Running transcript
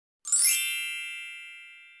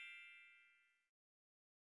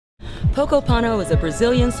Poko Pana is a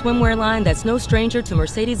Brazilian swimwear line that's no stranger to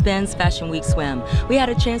Mercedes-Benz Fashion Week Swim. We had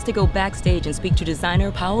a chance to go backstage and speak to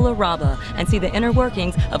designer Paola Raba and see the inner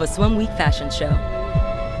workings of a swim week fashion show.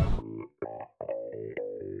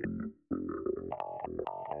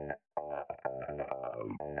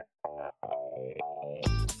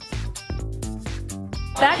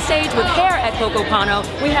 Backstage with hair at Poko Pana,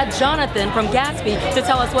 we had Jonathan from Gatsby to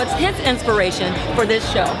tell us what's his inspiration for this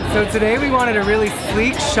show. So today we wanted a really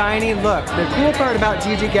sleek, shiny look. The cool part about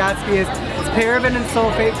Gigi Gatsby is it's paraben and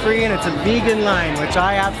sulfate free and it's a vegan line, which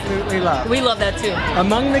I absolutely love. We love that too.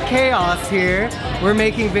 Among the chaos here, we're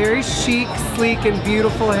making very chic, sleek, and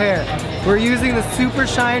beautiful hair. We're using the Super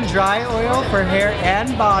Shine Dry Oil for hair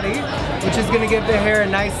and body, which is going to give the hair a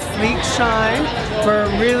nice sleek shine for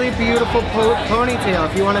a really beautiful ponytail.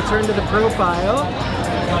 If you want to turn to the profile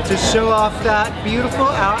to show off that beautiful,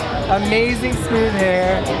 amazing smooth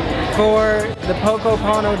hair for the Poko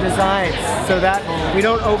Pana designs so that we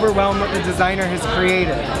don't overwhelm what the designer has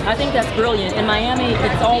created. I think that's brilliant. In Miami,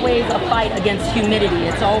 it's always a fight against humidity.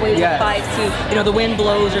 It's always a fight to, the wind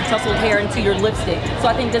blows your tousled hair into your lipstick. So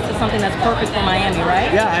I think this is something that's perfect for Miami,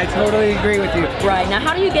 right? Yeah, I totally agree with you. Right. Now,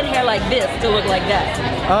 how do you get hair like this to look like that?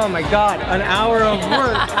 Oh my God, an hour of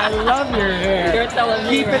work. I love your hair. You're telling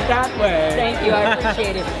me. Keep it that way. Thank you, I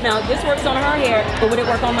appreciate it. Now, this works on her hair, but would it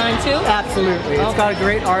work on mine too? Absolutely. It's got a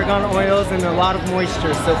great argan oils and a lot of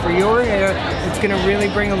moisture. So for your hair, it's going to really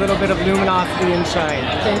bring a little bit of luminosity and shine.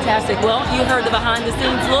 Fantastic. Well, you heard the behind the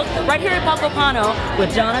scenes look right here at Poko Pana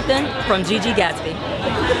with Jonathan from Gigi Gatsby.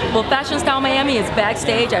 Well, Fashion Style Miami is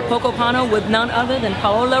backstage at Poko Pana with none other than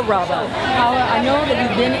Paola Raba. Paola, I know that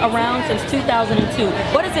you've been around since 2002.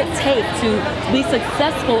 What does it take to be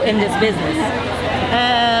successful in this business?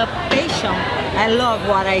 Passion. I love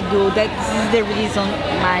what I do. That's the reason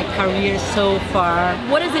my career so far.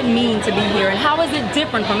 What does it mean to be here, and how is it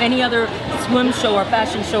different from any other swim show or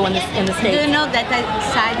fashion show in the States? Do you know that I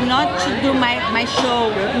decided not to do my show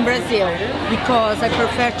in Brazil because I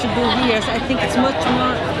prefer to do here. So I think it's much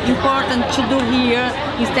more important to do here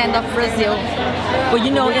instead of Brazil. Well,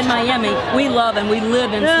 in Miami, we love and we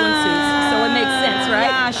live in swimsuits, so it makes sense, right?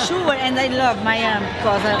 Yeah, sure, and I love Miami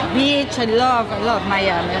because beach, I love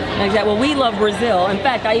Miami. Exactly. Well, we love Brazil. In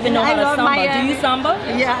fact, I even know how to samba. Miami. Do you samba?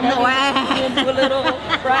 Yeah, no, I do a little,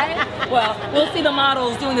 right? Well, we'll see the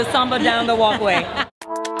models doing the samba down the walkway.